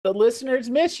The listeners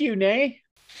miss you, Nay.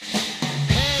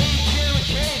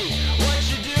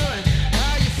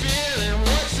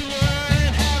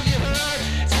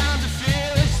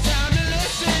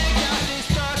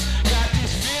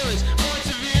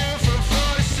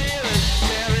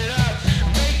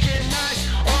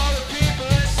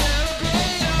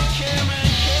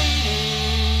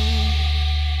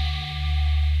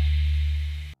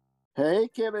 Hey,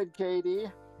 Kim and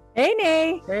Katie. Hey,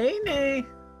 Nay. Hey, Nay.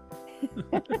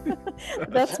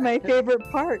 That's my favorite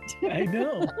part. I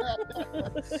know.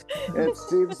 It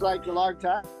seems like a long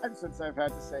time since I've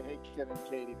had to say, hey, Kim and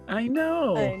Katie. I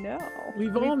know. I know.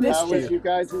 We've all missed How was you. you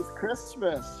guys'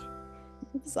 Christmas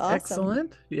It's awesome.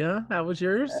 Excellent. Yeah, how was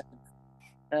yours?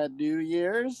 and New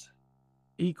Year's?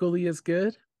 Equally as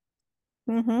good.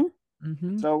 Mm-hmm.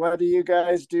 Mm-hmm. So what do you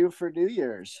guys do for New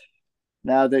Year's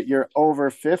now that you're over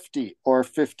 50 or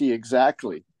 50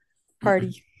 exactly?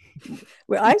 Party.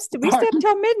 Well, we stay up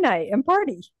till midnight and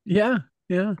party. Yeah,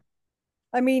 yeah.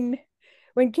 I mean,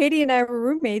 when Katie and I were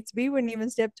roommates, we wouldn't even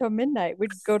stay up till midnight.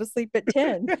 We'd go to sleep at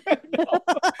 10.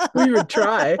 We would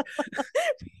try.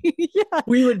 Yeah.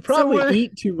 We would probably we're-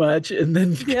 eat too much and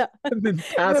then Yeah. and then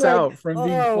We're pass like, out from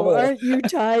being oh, full. aren't you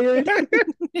tired?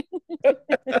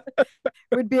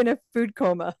 We'd be in a food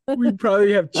coma. We'd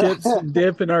probably have chips and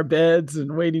dip in our beds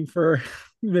and waiting for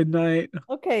midnight.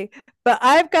 Okay, but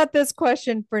I've got this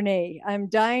question for Nate. I'm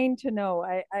dying to know.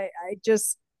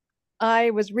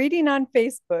 I was reading on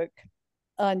Facebook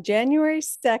on January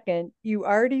 2nd, you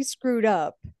already screwed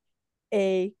up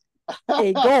a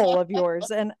goal of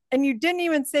yours, and you didn't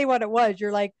even say what it was.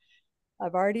 You're like,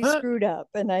 I've already What? screwed up.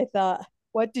 And I thought,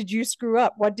 what did you screw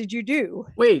up? What did you do?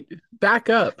 Wait, back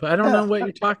up. I don't know what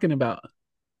you're talking about.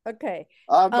 Okay.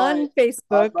 on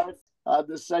Facebook. On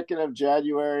the 2nd of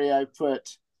January, I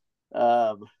put,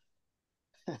 well,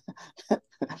 it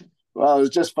was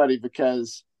just funny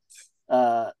because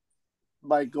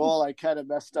my goal, I kind of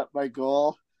messed up my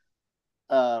goal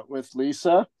with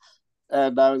Lisa.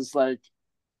 And I was like,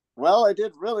 well, I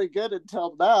did really good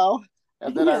until now.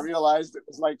 And then I realized it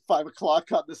was like 5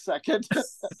 o'clock on the 2nd.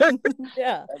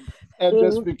 Yeah. And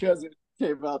just because it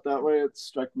came out that way, it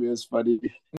struck me as funny.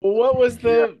 Well, what was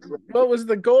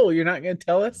the goal? You're not going to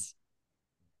tell us?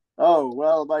 Oh,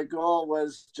 well, my goal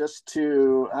was just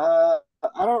to,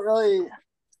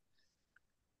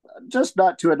 just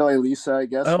not to annoy Lisa, I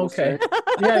guess. Oh, okay.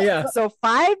 Yeah. So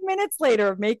 5 minutes later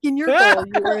of making your goal,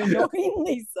 you were annoying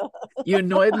Lisa. You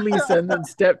annoyed Lisa and then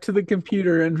stepped to the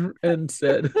computer and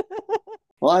said,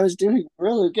 well, I was doing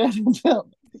really good until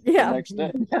the Yeah. next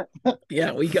day.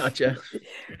 yeah, we gotcha.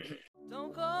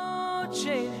 Don't go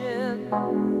changing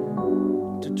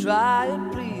to try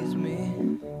and please me.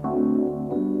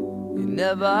 You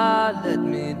never let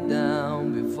me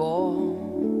down before.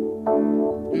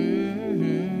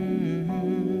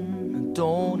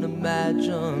 Don't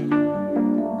imagine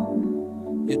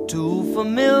you're too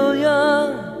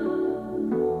familiar,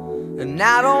 and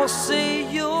I don't see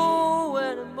you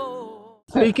anymore.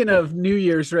 Speaking of New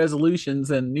Year's resolutions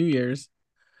and New Year's,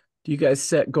 do you guys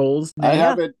set goals? I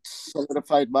haven't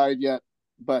solidified mine yet,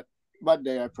 but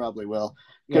Monday I probably will.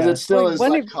 Because Yeah. it still Well, is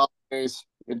one like holidays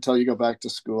until you go back to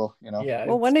school, you know? Yeah.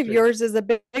 Well, one of yours is a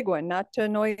big one, not to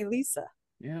annoy Lisa.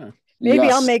 Yeah. Maybe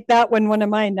Yes. I'll make that one of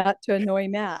mine, not to annoy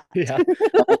Matt. Yeah.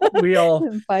 We all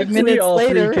And 5 we minutes all three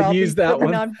later, could I'll use be that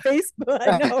putting one. it on Facebook.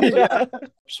 I know. Yeah.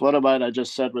 So one of mine I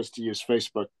just said was to use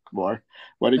Facebook more.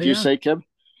 What did Oh, you yeah. say, Kim?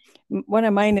 One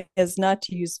of mine is not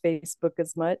to use Facebook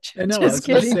as much. I know, I Just was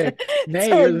gonna kidding. say, Nay,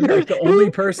 So you're like the only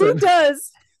who person.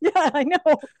 does? Yeah, I know.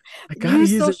 I gotta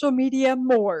Use use it. social media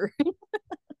more.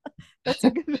 That's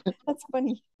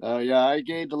funny. Oh, yeah, I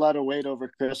gained a lot of weight over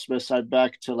Christmas. I'm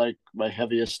back to like my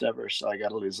heaviest ever, so I got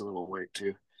to lose a little weight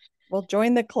too. Well,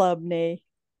 join the club, Nay.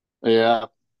 Yeah,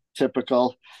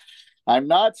 typical. I'm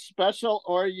not special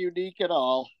or unique at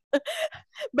all.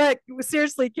 But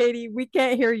seriously, Katie, we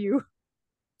can't hear you.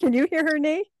 Can you hear her,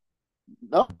 Nay?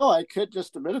 No, I could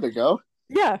just a minute ago.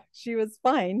 Yeah, she was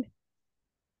fine.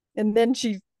 And then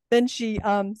she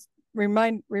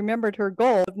remembered her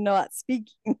goal of not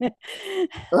speaking.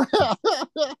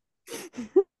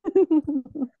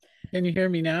 Can you hear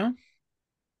me now?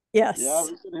 Yes. Yeah,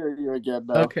 we can hear you again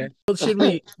now. Okay. Well, should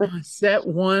we set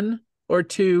 1 or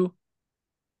 2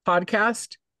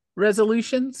 podcast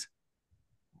resolutions?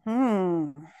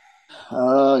 Hmm.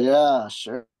 Oh, yeah,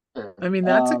 sure. I mean,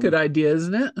 that's a good idea,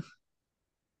 isn't it?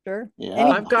 Sure. Yeah.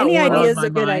 I've got any one idea on is my a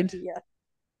good mind. idea.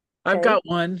 I've Okay. got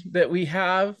one that we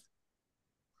have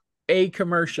a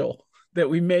commercial, that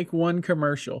we make one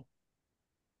commercial.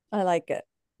 I like it.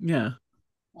 Yeah.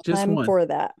 Just I'm one. for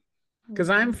that. Because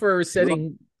I'm for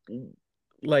setting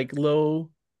like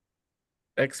low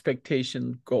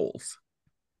expectation goals.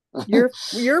 You're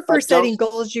for But setting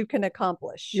goals you can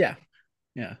accomplish. Yeah.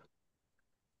 Yeah.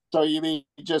 So you mean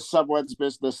just someone's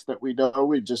business that we know,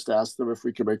 we just ask them if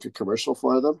we can make a commercial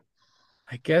for them?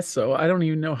 I guess so. I don't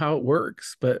even know how it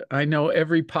works, but I know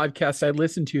every podcast I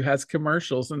listen to has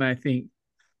commercials, and I think,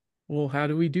 well, how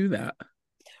do we do that?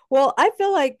 Well, I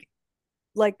feel like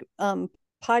I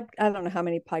don't know how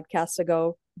many podcasts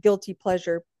ago, Guilty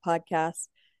Pleasure podcast,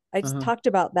 I just Uh-huh. talked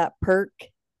about that perk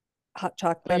hot Oh,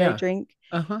 chocolate I yeah. drink.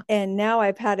 Uh-huh. And now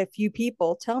I've had a few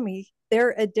people tell me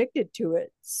they're addicted to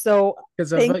it. So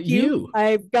Because of thank you. you.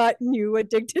 I've gotten you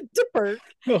addicted to perk.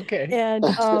 Okay. And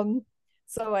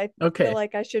so I Okay. feel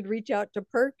like I should reach out to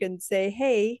perk and say,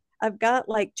 hey, I've got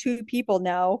like 2 people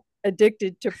now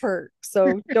addicted to perk.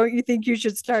 So don't you think you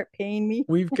should start paying me?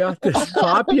 We've got this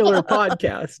popular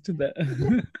podcast that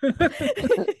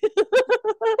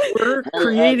we're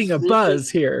creating a buzz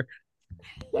here.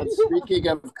 And speaking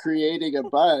of creating a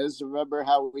buzz, remember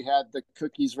how we had the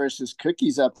cookies versus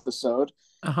cookies episode?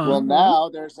 Uh-huh. Well, now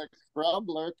there's a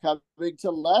crumbler coming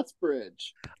to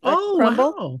Lethbridge. Oh,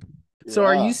 Crumble? wow. So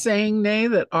are you saying, Nay,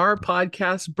 that our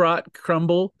podcast brought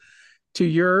crumble to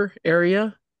your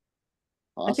area?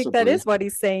 Possibly. I think that is what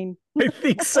he's saying. I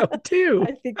think so too.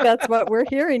 I think that's what we're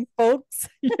hearing, folks.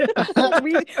 Yeah.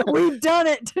 We've done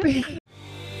it. We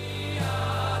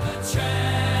are the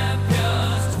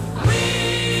champions.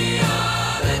 We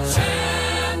are the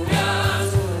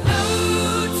champions. No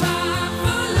time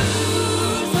for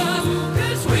losers,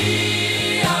 'cause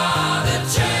we are the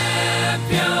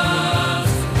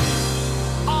champions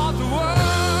of the world.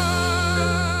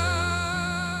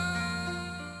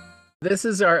 This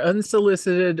is our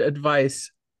unsolicited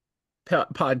advice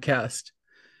podcast.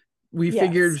 We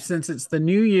figured since it's the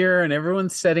new year and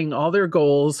everyone's setting all their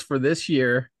goals for this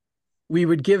year, we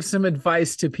would give some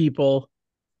advice to people,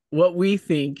 what we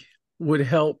think would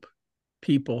help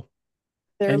people.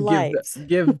 Their lives.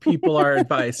 Give people our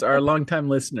advice, our longtime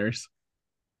listeners.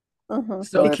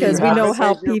 So because we know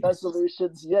how people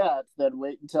resolutions yet, then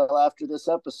wait until after this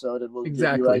episode and we'll give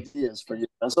you ideas for your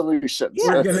resolutions. Yes.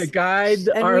 We're going to guide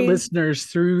our listeners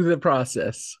through the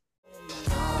process.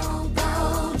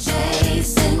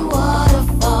 Chasing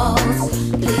waterfalls,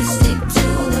 please stick to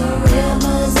the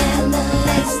rivers and the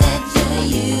lakes that you're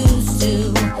used to.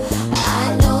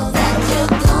 I know that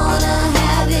you're gonna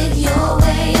have it your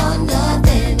way or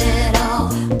nothing at all,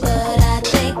 but I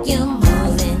think you're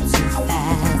moving too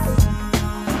fast.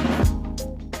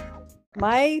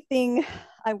 My thing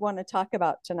I want to talk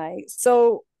about tonight.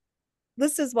 So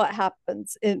this is what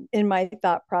happens in my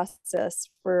thought process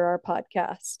for our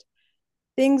podcast.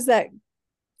 Things that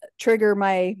trigger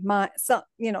my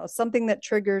something that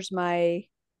triggers my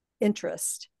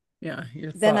interest. Yeah.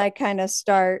 Then I kind of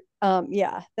start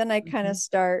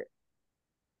start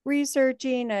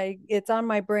researching. It's on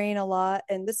my brain a lot,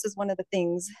 and this is one of the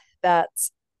things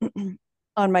that's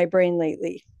on my brain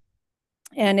lately.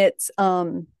 And it's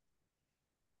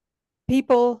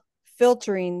people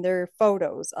filtering their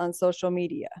photos on social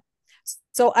media.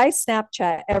 So I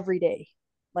Snapchat every day.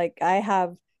 Like I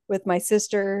have with my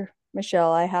sister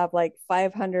Michelle, I have like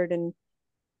 500 and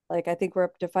like I think we're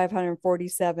up to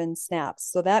 547 snaps.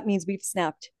 So that means we've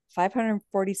snapped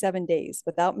 547 days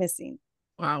without missing.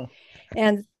 Wow.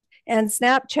 And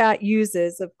Snapchat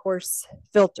uses, of course,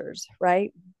 filters,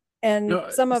 right? And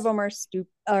some of them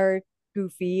are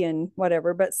goofy and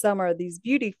whatever, but some are these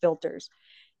beauty filters.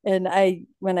 And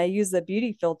when I use the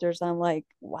beauty filters, I'm like,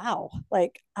 wow,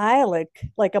 like I look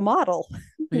like a model.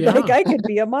 Yeah. Like I could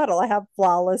be a model. I have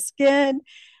flawless skin.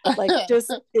 Like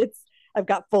I've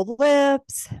got full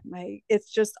lips.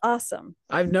 It's just awesome.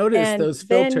 I've noticed those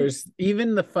filters,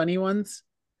 even the funny ones,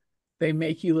 they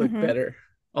make you look better.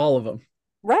 All of them.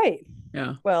 Right.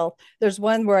 Yeah. Well, there's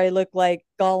one where I look like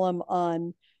Gollum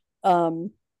on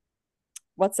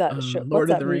what's that show?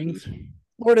 Lord of the Rings.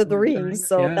 Lord of the Rings.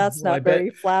 So yeah, that's not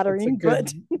very flattering,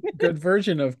 but good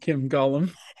version of Kim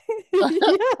Gollum.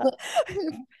 Yeah.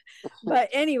 But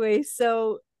anyway,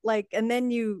 so like, and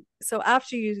then so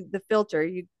after you the filter,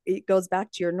 it goes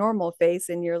back to your normal face,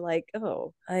 and you're like,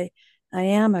 oh, I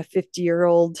am a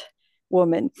 50-year-old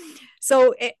woman.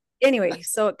 So anyway,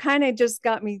 so it kind of just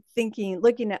got me thinking,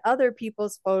 looking at other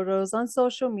people's photos on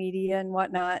social media and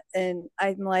whatnot, and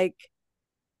I'm like,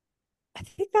 I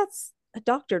think that's a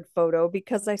doctored photo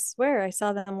because I swear I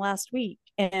saw them last week,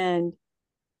 and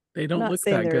they don't look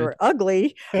saying that they good. were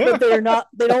ugly, but they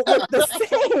don't look the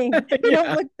same. They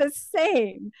don't look the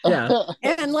same. Yeah.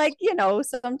 And like,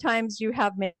 sometimes you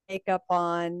have makeup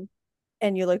on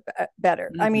and you look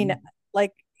better. I mean,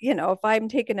 like, if I'm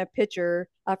taking a picture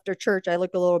after church, I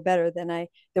look a little better than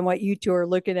what you two are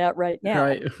looking at right now.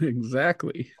 Right,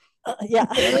 exactly. Yeah.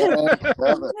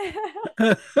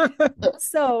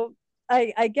 So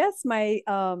I guess my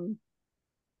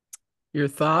your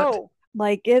thought.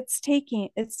 like it's taking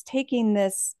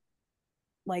this,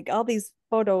 like all these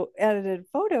edited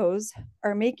photos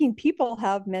are making people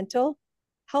have mental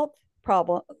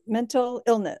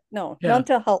illness,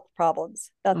 mental health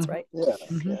problems. That's right.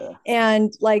 Yeah.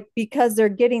 And like, because they're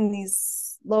getting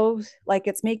these low, like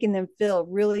it's making them feel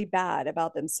really bad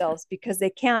about themselves because they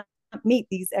can't meet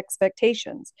these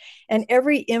expectations. And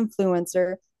every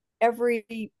influencer,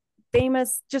 every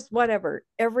famous, just whatever,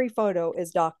 every photo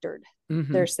is doctored.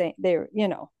 They're saying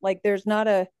like there's not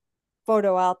a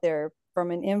photo out there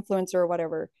from an influencer or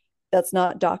whatever that's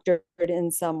not doctored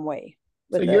in some way.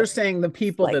 So you're saying the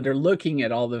people that are looking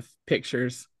at all the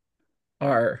pictures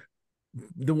are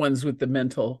the ones with the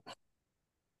mental.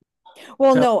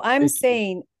 Well, no, I'm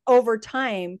saying over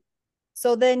time.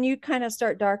 So then you kind of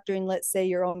start doctoring, let's say,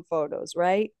 your own photos,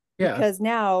 right? Yeah. Because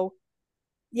now,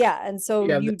 and so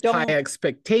you don't high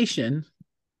expectation.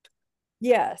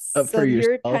 Yes. So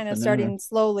you're kind of starting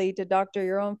slowly to doctor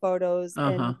your own photos,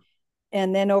 and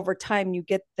then over time you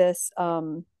get this.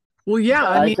 Well, yeah,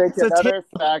 I think another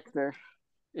factor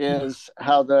is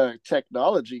how the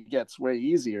technology gets way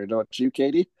easier, don't you,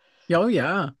 Katie? Oh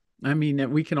yeah, I mean,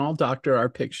 we can all doctor our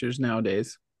pictures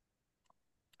nowadays.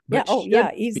 But yeah,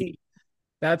 easy.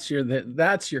 That's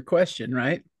your question,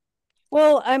 right?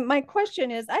 Well, my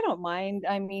question is, I don't mind.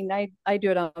 I mean, I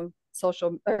do it on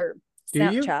social or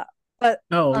Snapchat, but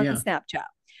Snapchat.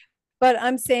 But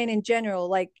I'm saying in general,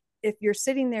 like if you're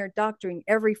sitting there doctoring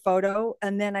every photo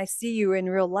and then I see you in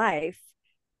real life,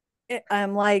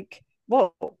 I'm like,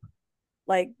 whoa,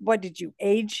 like what did you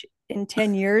age in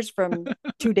 10 years from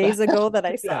 2 days ago that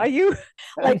I saw you?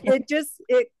 Like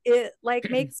it like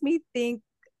makes me think,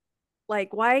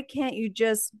 like, why can't you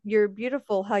you're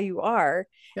beautiful how you are?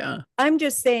 Yeah. I'm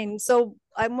just saying, so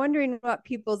I'm wondering what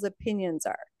people's opinions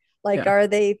are. Like, are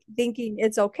they thinking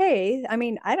it's okay? I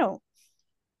mean, I don't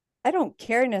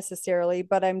care necessarily,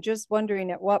 but I'm just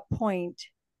wondering at what point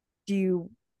do you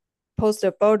post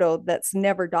a photo that's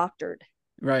never doctored?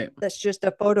 Right. That's just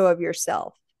a photo of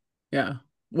yourself. Yeah.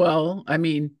 Well, I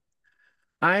mean,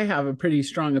 I have a pretty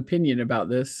strong opinion about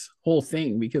this whole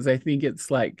thing because I think it's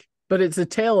like, but it's a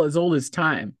tale as old as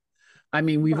time. I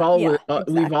mean, we've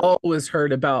always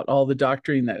heard about all the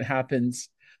doctoring that happens.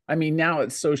 I mean, now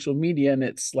it's social media and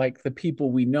it's like the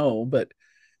people we know, but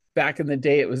back in the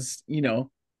day it was,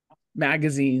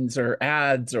 magazines or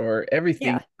ads or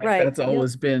everything. That's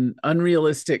always been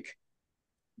unrealistic,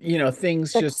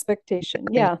 things expectation.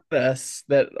 Us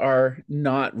that are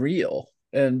not real.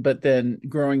 But then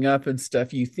growing up and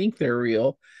stuff, you think they're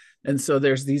real. And so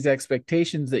there's these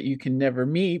expectations that you can never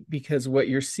meet because what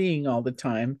you're seeing all the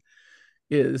time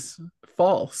is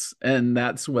false. And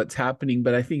that's what's happening.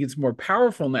 But I think it's more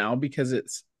powerful now because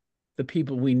it's the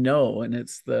people we know and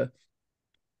it's the,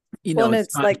 and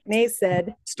it's like Nate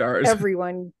said, stars.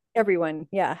 Everyone,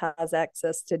 has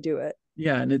access to do it.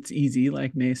 Yeah. And it's easy,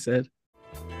 like Nate said.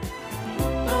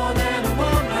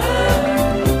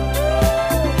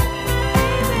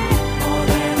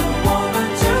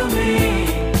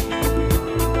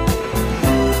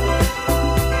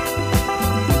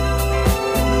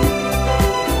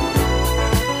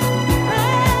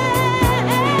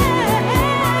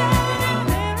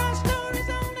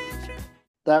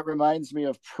 That reminds me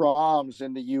of proms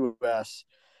in the US,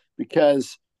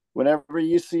 because whenever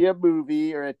you see a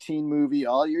movie or a teen movie,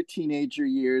 all your teenager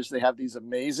years, they have these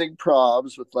amazing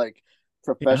proms with like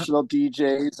professional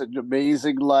DJs and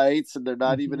amazing lights, and they're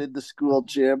not even in the school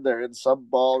gym, they're in some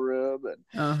ballroom,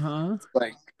 and it's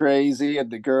like crazy,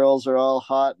 and the girls are all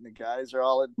hot and the guys are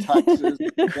all in tuxes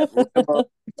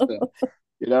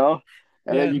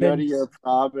and then you go to your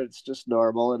prom and it's just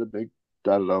normal and a big,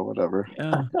 I don't know, whatever.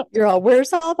 Yeah. You're all,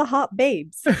 where's all the hot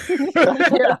babes?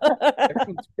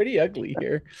 Everyone's pretty ugly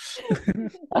here.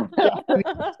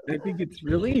 I think it's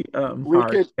really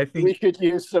hard. We could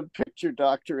use some picture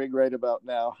doctoring right about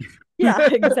now. Yeah,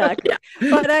 exactly.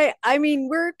 But I mean,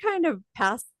 we're kind of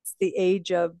past the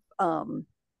age of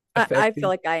I feel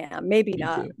like I am. Maybe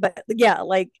not, but yeah,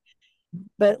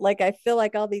 but I feel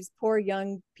like all these poor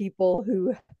young people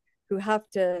who have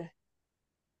to,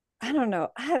 I don't know.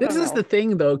 This is the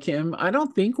thing though, Kim. I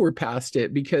don't think we're past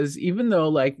it because even though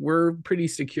like we're pretty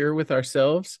secure with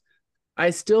ourselves,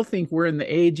 I still think we're in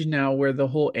the age now where the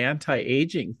whole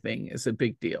anti-aging thing is a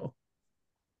big deal.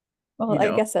 Well,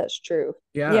 I guess that's true.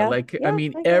 I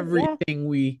mean, everything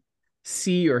we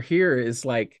see or hear is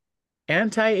like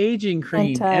anti-aging cream,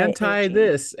 anti Anti-aging.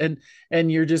 this,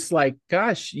 and you're just like,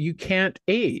 gosh, you can't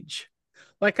age.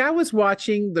 Like I was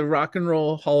watching the Rock and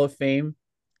Roll Hall of Fame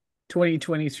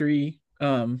 2023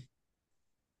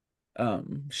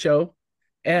 show,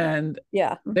 and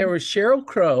Yeah. there was Cheryl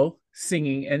Crow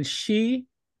singing, and she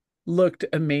looked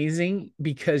amazing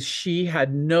because she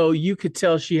had you could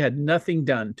tell she had nothing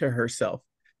done to herself.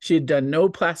 She had done no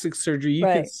plastic surgery. You could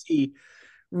Right. see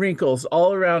wrinkles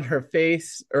all around her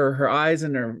face or her eyes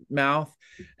and her mouth.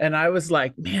 And I was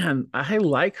like, man, I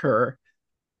like her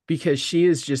because she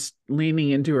is just leaning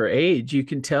into her age. You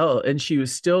can tell. And she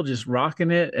was still just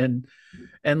rocking it and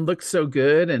looked so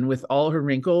good and with all her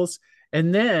wrinkles.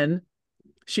 And then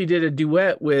she did a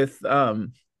duet with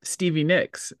Stevie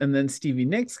Nicks. And then Stevie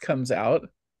Nicks comes out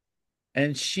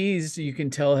and you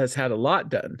can tell, has had a lot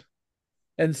done.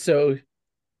 And so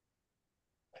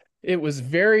it was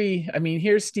I mean,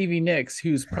 here's Stevie Nicks,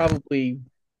 who's probably,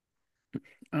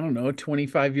 I don't know,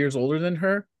 25 years older than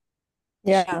her.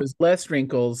 She Yeah. was less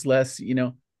wrinkles, less,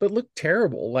 but looked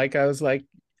terrible. Like I was like,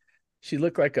 she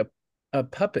looked like a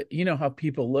puppet. You know how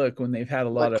people look when they've had a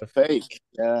lot Like of fake.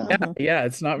 Yeah. yeah,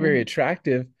 it's not very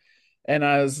attractive. And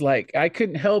I was like, I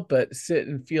couldn't help but sit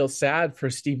and feel sad for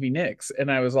Stevie Nicks.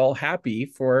 And I was all happy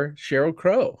for Cheryl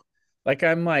Crow. Like,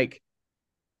 I'm like,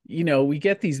 we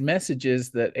get these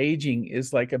messages that aging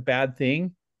is like a bad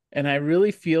thing. And I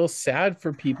really feel sad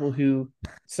for people who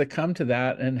succumb to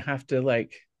that and have to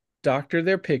like doctor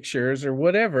their pictures or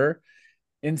whatever,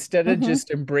 instead of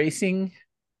just embracing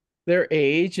their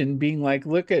age and being like,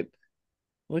 look at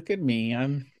me.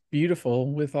 I'm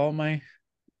beautiful with all my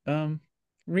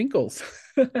wrinkles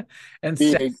and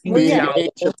Being Well, sagging yeah. age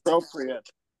jowls. appropriate.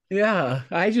 Yeah,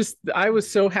 I was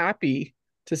so happy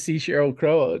to see Cheryl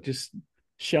Crow just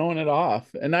showing it off.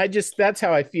 And that's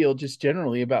how I feel just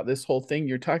generally about this whole thing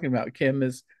you're talking about, Kim,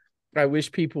 is I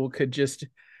wish people could just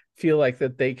feel like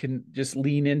that they can just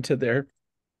lean into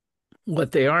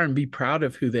what they are and be proud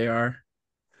of who they are,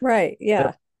 Right.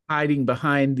 Yeah. hiding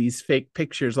behind these fake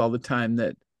pictures all the time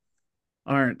that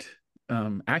aren't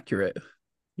accurate,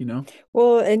 you know?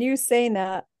 Well, and you saying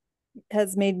that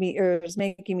has made me, or is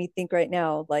making me think right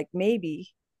now, like maybe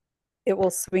it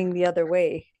will swing the other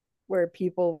way where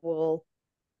people will,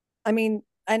 I mean,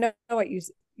 I know what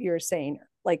you're saying.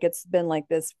 Like it's been like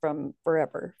this from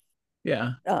forever.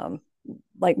 Yeah.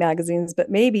 Like magazines, but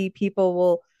maybe people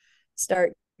will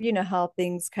start, you know how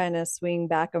things kind of swing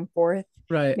back and forth.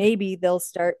 Right. Maybe they'll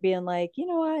start being like, you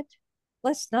know what?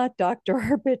 Let's not doctor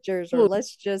our pictures, or Well,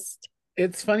 let's just.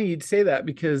 it's funny you'd say that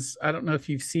because I don't know if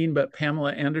you've seen, but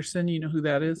Pamela Anderson, you know who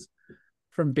that is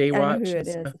from I know who Baywatch and it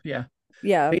is. stuff. Yeah.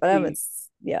 Yeah, but I haven't.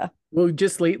 Lately, Yeah. well,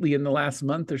 just lately in the last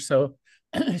month or so,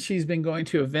 she's been going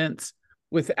to events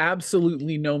with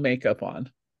absolutely no makeup on.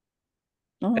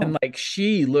 And Oh, like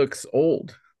she looks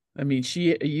old. I mean,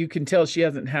 you can tell she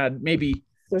hasn't had maybe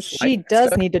so slight she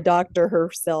does need to doctor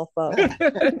herself up.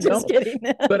 no, Just kidding.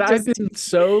 but I've Just been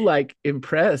so like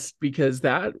impressed because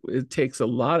it takes a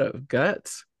lot of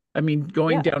guts. I mean,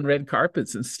 going yeah. down red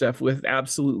carpets and stuff with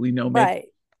absolutely no makeup. Right.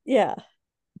 Yeah.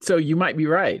 So you might be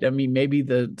right. I mean, maybe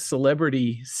the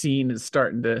celebrity scene is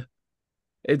starting to,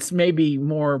 it's maybe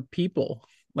more people,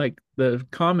 like the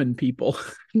common people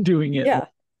doing it more. Yeah.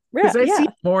 Yeah. Because I see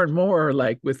Yeah. more and more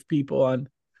like with people on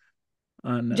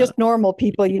Just normal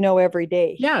people you know every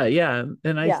day. yeah, yeah.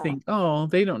 And I Yeah. think, oh,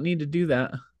 they don't need to do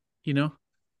that, you know?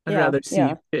 I'd Yeah. rather see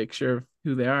Yeah. a picture of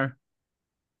who they are.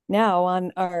 Now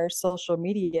on our social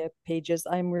media pages,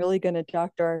 I'm really going to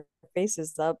doctor our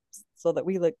faces up so that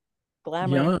we look Young.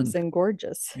 glamorous and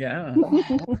gorgeous. Yeah.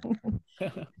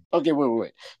 Okay,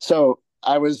 wait. So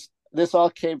this all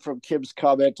came from Kim's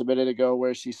comment a minute ago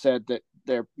where she said that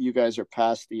you guys are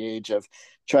past the age of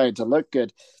trying to look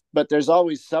good. But there's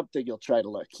always something you'll try to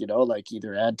look, like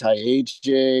either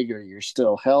anti-aging or you're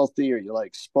still healthy or you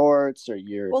like sports or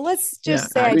you're Well, let's Yeah.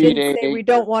 just say I didn't say we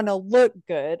don't want to look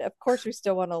good. Of course, we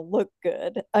still want to look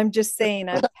good. I'm just saying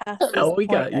I'm past this Oh, we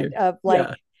got point you. of like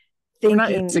Yeah. We're not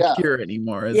thinking, insecure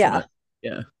anymore, isn't yeah, it?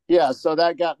 Yeah. Yeah, so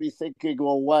that got me thinking,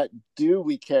 well, what do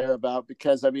we care about?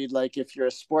 Because I mean, like if you're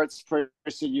a sports person,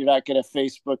 you're not going to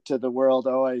Facebook to the world,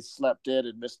 oh, I slept in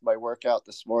and missed my workout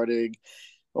this morning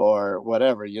or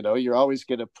whatever, you're always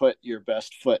going to put your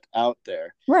best foot out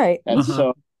there. right. And Uh-huh.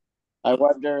 so I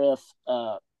wonder if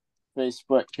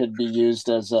Facebook can be used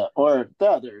or the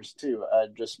others too, I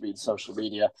just mean social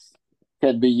media,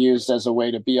 can be used as a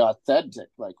way to be authentic.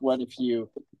 Like, what if you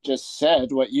just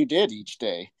said what you did each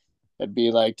day and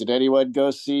be like, did anyone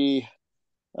go see,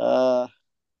 I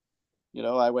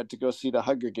went to go see the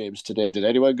Hunger Games today. Did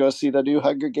anyone go see the new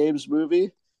Hunger Games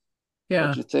movie? Yeah.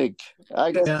 What do you think?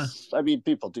 I guess, Yeah. I mean,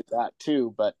 people do that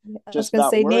too, but I was just gonna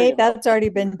not say, worrying Nate, about that's already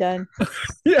been done.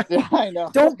 Yeah. Yeah, I know.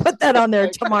 Don't put that on there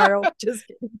Like, tomorrow. Just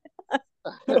kidding.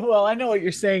 Well, I know what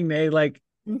you're saying, Nate. Like,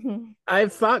 Mhm.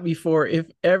 I've thought before, if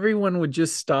everyone would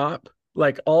just stop,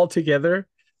 like all together,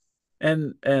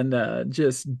 and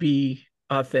just be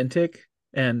authentic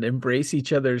and embrace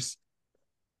each other's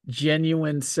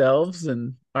genuine selves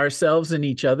and ourselves and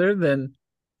each other, then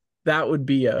that would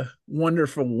be a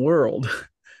wonderful world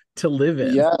to live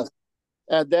in. yes.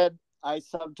 And then I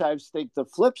sometimes think the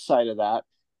flip side of that,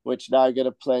 which now I'm going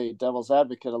to play devil's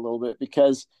advocate a little bit,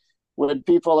 because when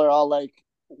people are all like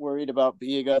worried about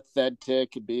being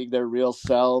authentic and being their real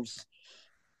selves,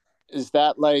 is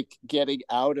that like getting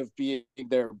out of being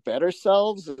their better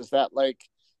selves? Is that like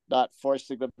not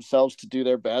forcing themselves to do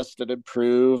their best and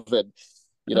improve and,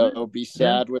 be Yeah.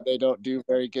 sad when they don't do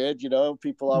very good?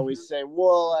 People Mhm. always say,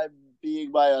 well, I'm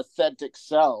being my authentic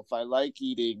self. I like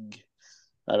eating,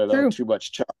 I don't know, True. too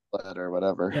much chocolate or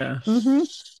whatever. Yeah. Mm-hmm.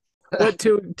 But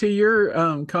to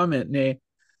your comment, Nay,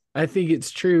 I think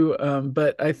it's true.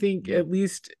 But I think, at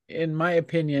least in my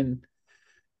opinion,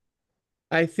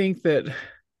 I think that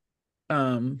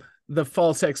the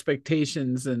false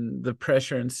expectations and the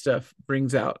pressure and stuff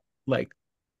brings out like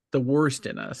the worst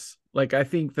in us. Like, I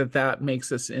think that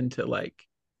makes us into like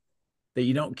that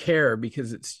you don't care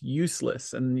because it's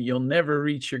useless and you'll never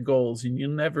reach your goals and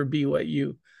you'll never be what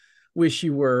you wish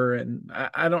you were. And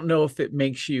I don't know if it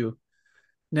makes you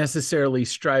necessarily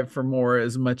strive for more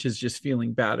as much as just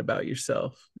feeling bad about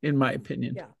yourself, in my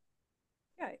opinion. Yeah.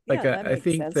 Yeah. Like, Yeah. That I makes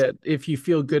think sense. that if you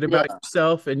feel good about Yeah.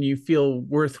 yourself and you feel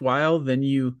worthwhile, then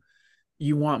you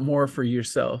want more for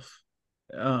yourself.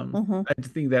 Mm-hmm. I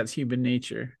think that's human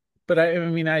nature. But I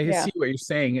mean, I Yeah. see what you're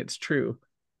saying. It's true.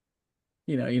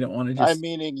 You don't want to I'm just,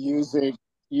 meaning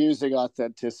using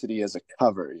authenticity as a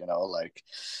cover, like,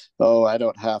 oh, I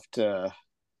don't have to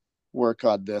work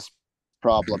on this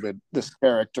problem and this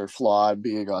character flaw and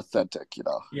being authentic.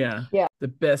 yeah. Yeah. The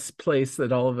best place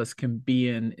that all of us can be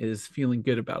in is feeling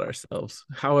good about ourselves.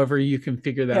 However, you can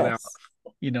figure that out. Yes.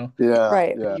 You know, Yeah,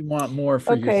 Right. yeah. you want more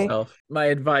for Okay. yourself. My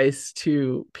advice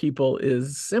to people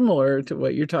is similar to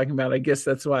what you're talking about. I guess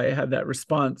that's why I had that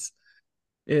response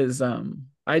is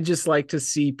I just like to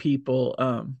see people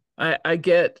I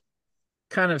get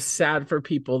kind of sad for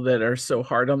people that are so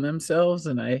hard on themselves,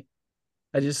 and I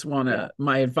just want Yeah. to,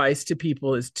 my advice to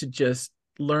people is to just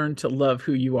learn to love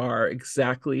who you are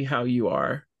exactly how you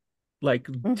are, like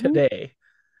Mm-hmm. today.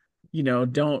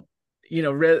 Don't,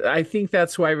 I think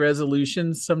that's why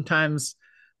resolutions sometimes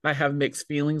I have mixed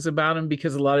feelings about them,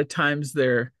 because a lot of times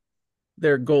they're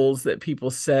goals that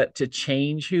people set to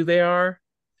change who they are.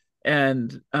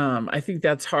 And I think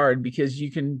that's hard because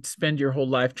you can spend your whole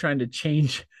life trying to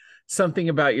change something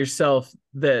about yourself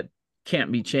that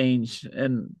can't be changed.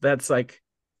 And that's like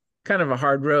kind of a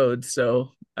hard road.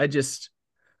 So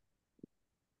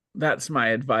that's my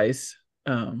advice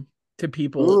to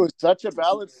people. Ooh, such a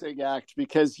balancing act,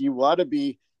 because you want to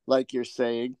be, like you're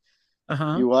saying,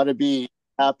 Uh-huh. you want to be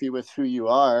happy with who you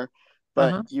are,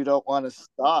 but Uh-huh. you don't want to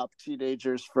stop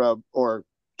teenagers from, or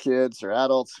kids or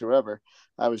adults, whoever.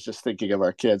 I was just thinking of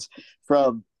our kids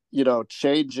from,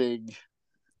 changing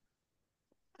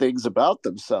things about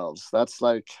themselves. That's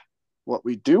like what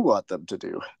we do want them to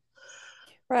do.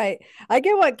 Right. I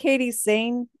get what Katie's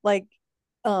saying. Like,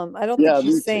 I don't think Yeah, me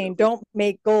she's too. saying don't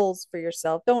make goals for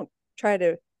yourself. Don't try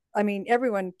to, I mean,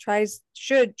 everyone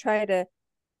should try to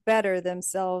better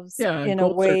themselves Yeah, in a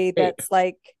goals are way great. that's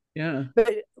like, Yeah.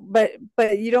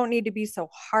 but you don't need to be so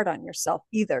hard on yourself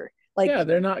either. Like, Yeah,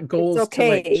 they're not it's goals to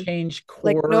like okay. change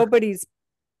Like, core. nobody's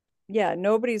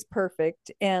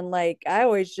perfect. And like, I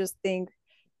always just think,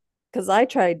 because I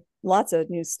tried lots of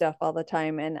new stuff all the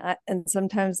time, and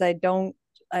sometimes I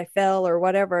fell or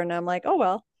whatever, and I'm like, oh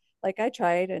well, like I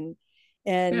tried, and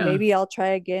Yeah. maybe I'll try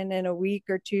again in a week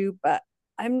or two, but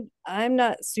I'm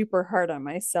not super hard on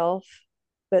myself.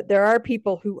 But there are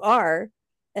people who are,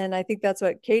 and I think that's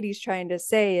what Katie's trying to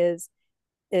say is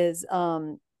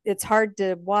it's hard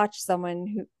to watch someone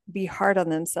who be hard on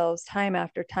themselves time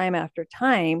after time after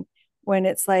time, when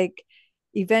it's like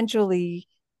eventually,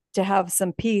 to have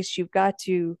some peace, you've got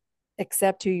to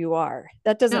accept who you are.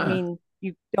 That doesn't Yeah. mean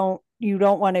you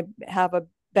don't want to have a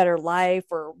better life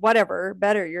or whatever,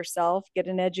 better yourself, get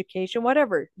an education,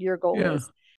 whatever your goal Yeah.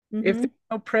 is. If Mm-hmm. there's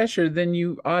no pressure, then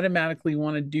you automatically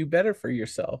want to do better for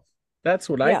yourself. That's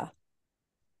what I Yeah.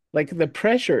 like. The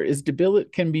pressure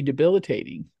can be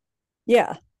debilitating.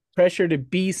 Yeah. Pressure to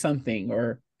be something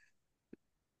or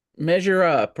measure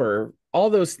up or all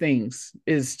those things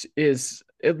is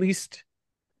at least,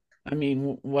 I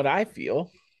mean, what I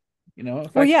feel, You know,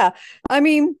 if Well, I yeah. I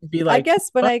mean, be like, I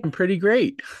guess when I'm pretty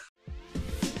great.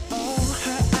 Oh,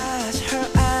 her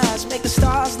eyes make the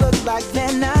stars look like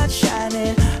they're not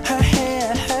shining. Her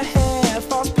hair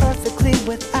falls perfectly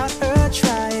without her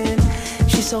trying.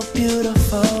 She's so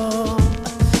beautiful,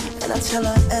 and I tell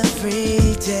her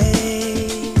every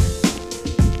day.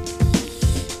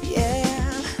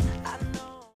 Yeah, I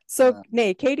know. So,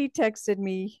 Katie texted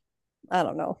me, I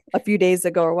don't know, a few days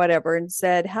ago or whatever, and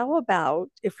said, how about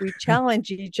if we challenge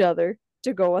each other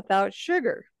to go without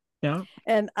sugar? Yeah.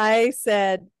 And I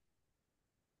said,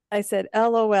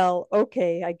 LOL,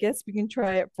 okay, I guess we can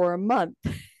try it for a month.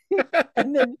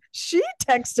 And then she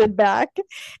texted back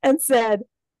and said,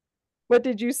 what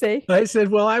did you say? I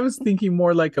said, well, I was thinking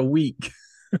more like a week.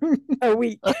 A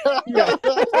week. Yeah.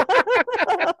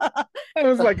 I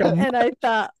was like, And I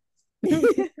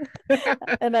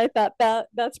thought,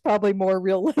 that's probably more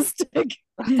realistic.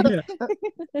 yeah.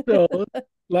 So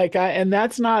like and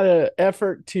that's not an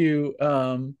effort to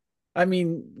I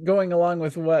mean, going along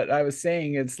with what I was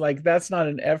saying, it's like that's not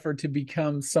an effort to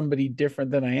become somebody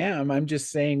different than I am. I'm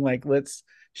just saying, like, let's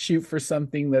shoot for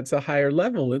something that's a higher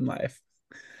level in life.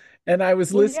 And I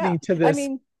was listening to this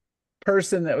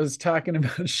person that was talking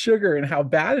about sugar and how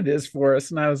bad it is for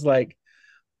us. And I was like,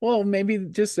 well, maybe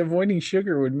just avoiding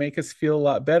sugar would make us feel a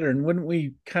lot better. And wouldn't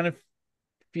we kind of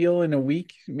feel in a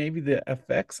week maybe the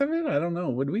effects of it? I don't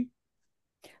know. Would we?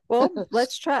 Well,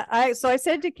 let's try. I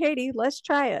said to Katie, let's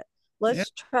try it.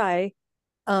 Let's try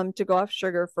to go off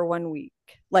sugar for 1 week.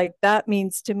 Like that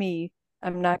means to me,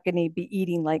 I'm not going to be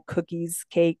eating like cookies,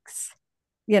 cakes,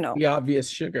 the obvious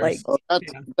sugars. Like,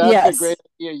 that's a great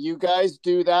idea. You guys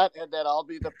do that, and then I'll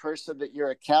be the person that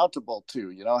you're accountable to.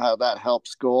 You know how that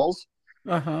helps goals?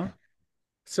 Uh-huh.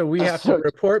 So we have to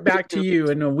report back to you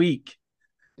in a week.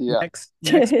 Yeah. Next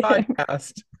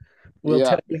podcast, we'll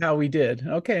tell you how we did.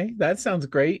 Okay, that sounds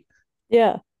great.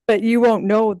 Yeah, but you won't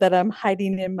know that I'm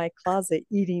hiding in my closet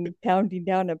pounding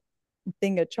down a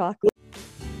thing of chocolate.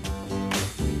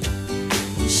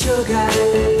 Sugar,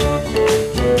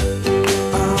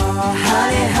 oh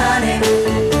honey,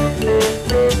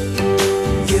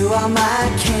 you are my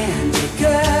candy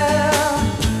girl,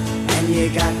 and you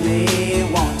got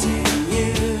me wanting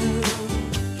you.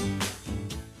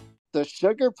 The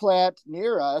sugar plant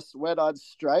near us went on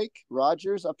strike.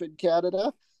 Rogers up in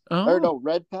Canada, or no,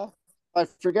 Redpath. I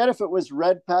forget if it was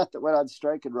Redpath that went on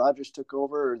strike and Rogers took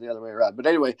over, or the other way around. But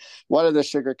anyway, one of the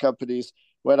sugar companies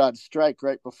went on strike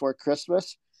right before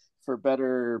Christmas for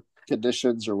better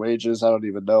conditions or wages. I don't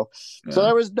even know. Yeah. So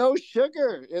there was no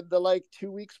sugar in the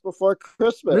 2 weeks before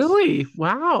Christmas. Really?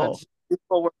 Wow.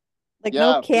 People were,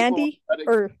 no candy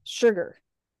or sugar?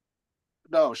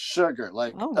 No, sugar,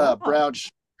 brown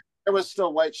sugar. There was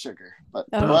still white sugar, but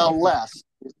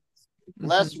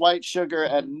less white sugar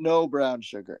and no brown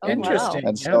sugar. Interesting.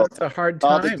 And so that's a hard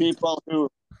time.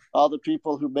 All the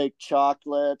people who make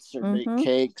chocolates or make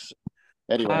cakes.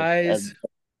 Anyway, I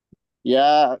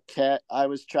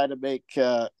was trying to make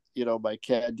my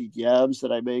candied yams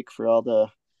that I make for all the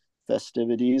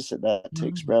festivities, and that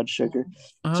takes brown sugar.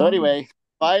 So anyway,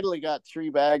 finally got 3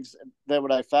 bags. And then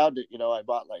when I found it, I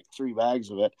bought 3 bags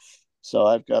of it. So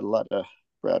I've got a lot of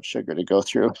brown sugar to go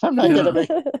through. I'm not gonna make.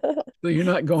 So you're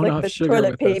not going off the sugar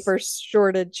toilet with paper us.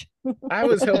 shortage. I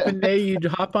was hoping you'd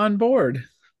hop on board.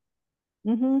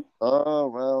 Oh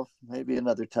well, maybe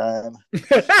another time.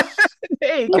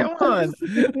 Hey, come on,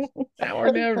 now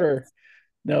or never.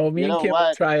 No, me and Kim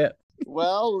will try it.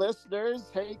 Well, listeners,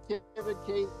 hey Kim and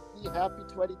Katie, happy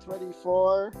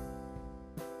 2024.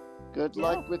 Good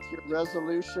luck with your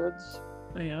resolutions.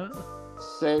 Yeah.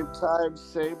 Same time,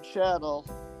 same channel.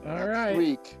 All right. Next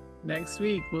week. Next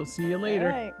week. We'll see you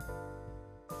later. All right.